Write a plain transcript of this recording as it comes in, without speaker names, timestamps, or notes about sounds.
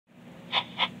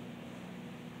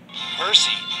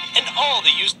Percy, and all the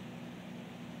use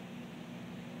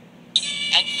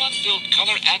and fun-filled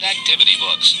color and activity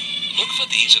books. Look for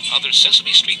these and other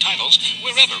Sesame Street titles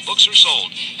wherever books are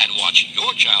sold, and watch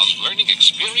your child's learning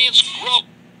experience grow.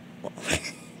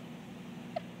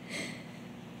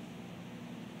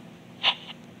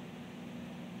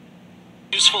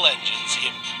 useful engines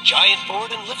in Giant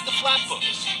Board and Lift the Flat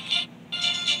books.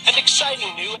 And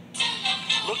exciting new...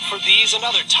 Look for these and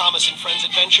other Thomas and Friends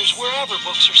adventures wherever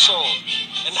books are sold.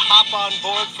 And hop on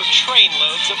board for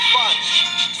trainloads of fun.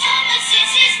 Thomas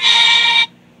is his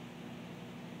name.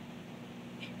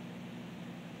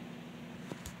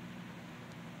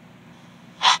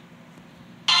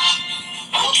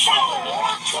 An exciting new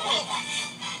activity books.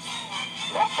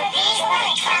 Look for these and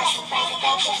other Thomas and Friends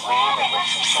adventures wherever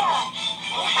books are sold.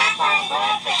 And hop on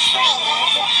board for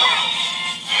trainloads of fun.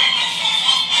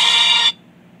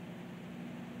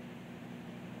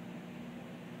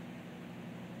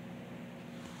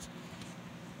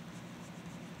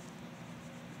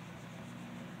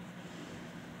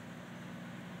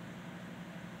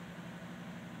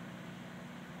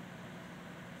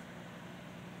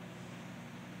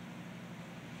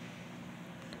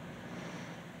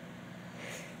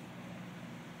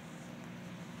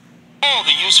 All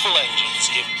the useful engines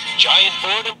in Giant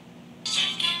Board and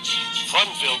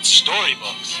fun-filled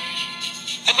storybooks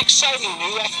and exciting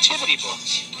new activity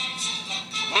books.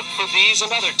 Look for these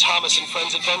and other Thomas and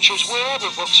Friends adventures wherever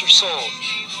books are sold,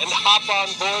 and hop on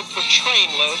board for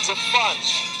trainloads of fun.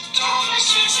 Thomas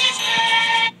is his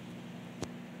name.